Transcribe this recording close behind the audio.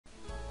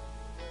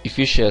If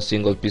you share a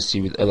single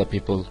PC with other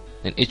people,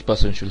 then each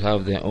person should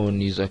have their own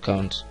user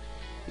account.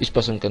 Each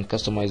person can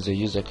customize their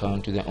user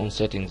account to their own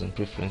settings and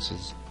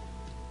preferences.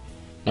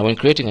 Now when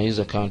creating a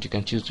user account, you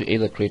can choose to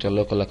either create a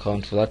local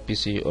account for that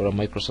PC or a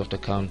Microsoft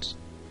account.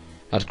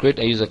 Now to create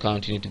a user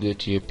account, you need to go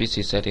to your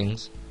PC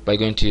settings by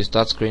going to your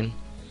start screen,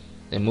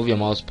 then move your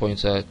mouse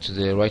pointer to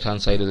the right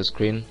hand side of the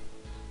screen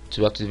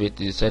to activate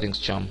the settings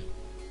charm.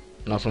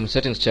 Now from the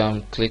settings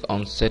charm, click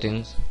on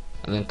settings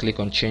and then click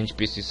on change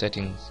PC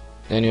settings.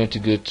 Then you want to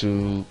go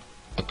to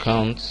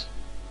accounts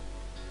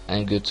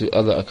and go to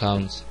other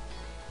accounts,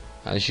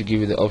 and it should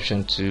give you the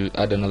option to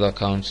add another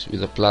account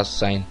with a plus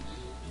sign.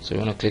 So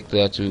you want to click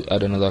there to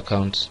add another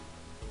account.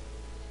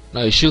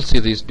 Now you should see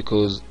this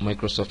because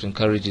Microsoft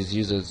encourages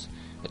users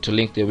to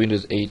link their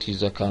Windows 8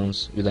 user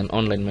accounts with an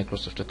online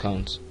Microsoft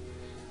account.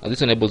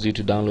 This enables you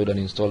to download and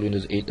install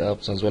Windows 8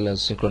 apps, as well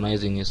as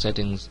synchronizing your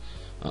settings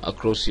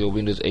across your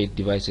Windows 8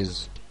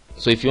 devices.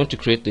 So if you want to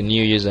create the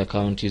new user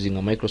account using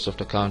a Microsoft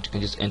account, you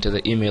can just enter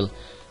the email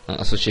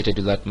associated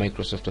with that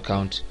Microsoft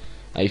account.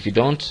 If you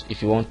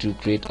want to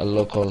create a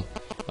local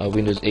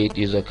Windows 8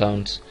 user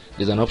account,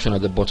 there's an option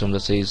at the bottom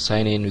that says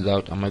sign in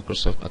without a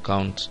Microsoft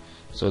account.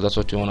 So that's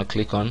what you want to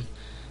click on,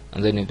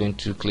 and then you're going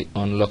to click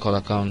on local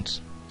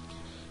account.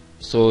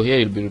 So here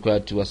you'll be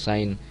required to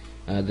assign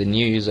the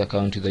new user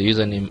account with a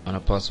username and a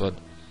password.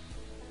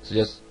 So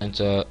just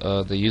enter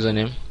the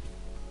username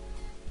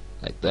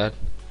like that,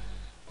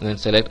 and then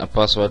select a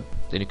password.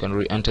 Then you can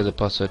re-enter the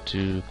password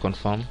to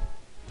confirm.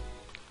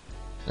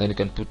 Then you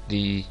can put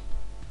the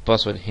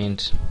password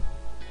hint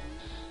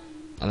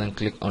and then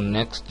click on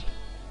next.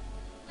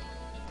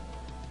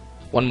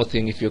 One more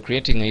thing, if you're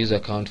creating a user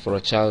account for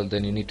a child,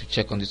 then you need to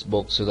check on this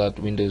box so that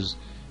Windows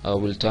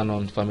will turn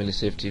on family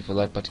safety for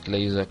that particular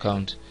user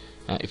account.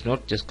 If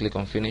not, just click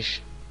on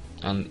finish,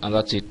 and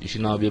that's it. You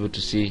should now be able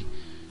to see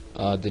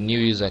the new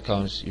user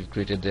accounts you've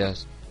created there.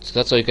 So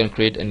that's how you can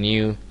create a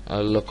new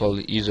local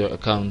user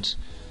account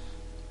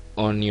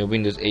on your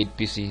Windows 8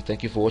 PC.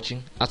 Thank you for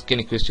watching. Ask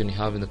any question you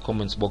have in the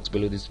comments box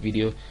below this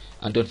video,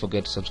 and don't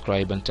forget to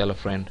subscribe and tell a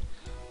friend.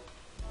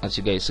 I'll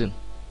see you guys soon.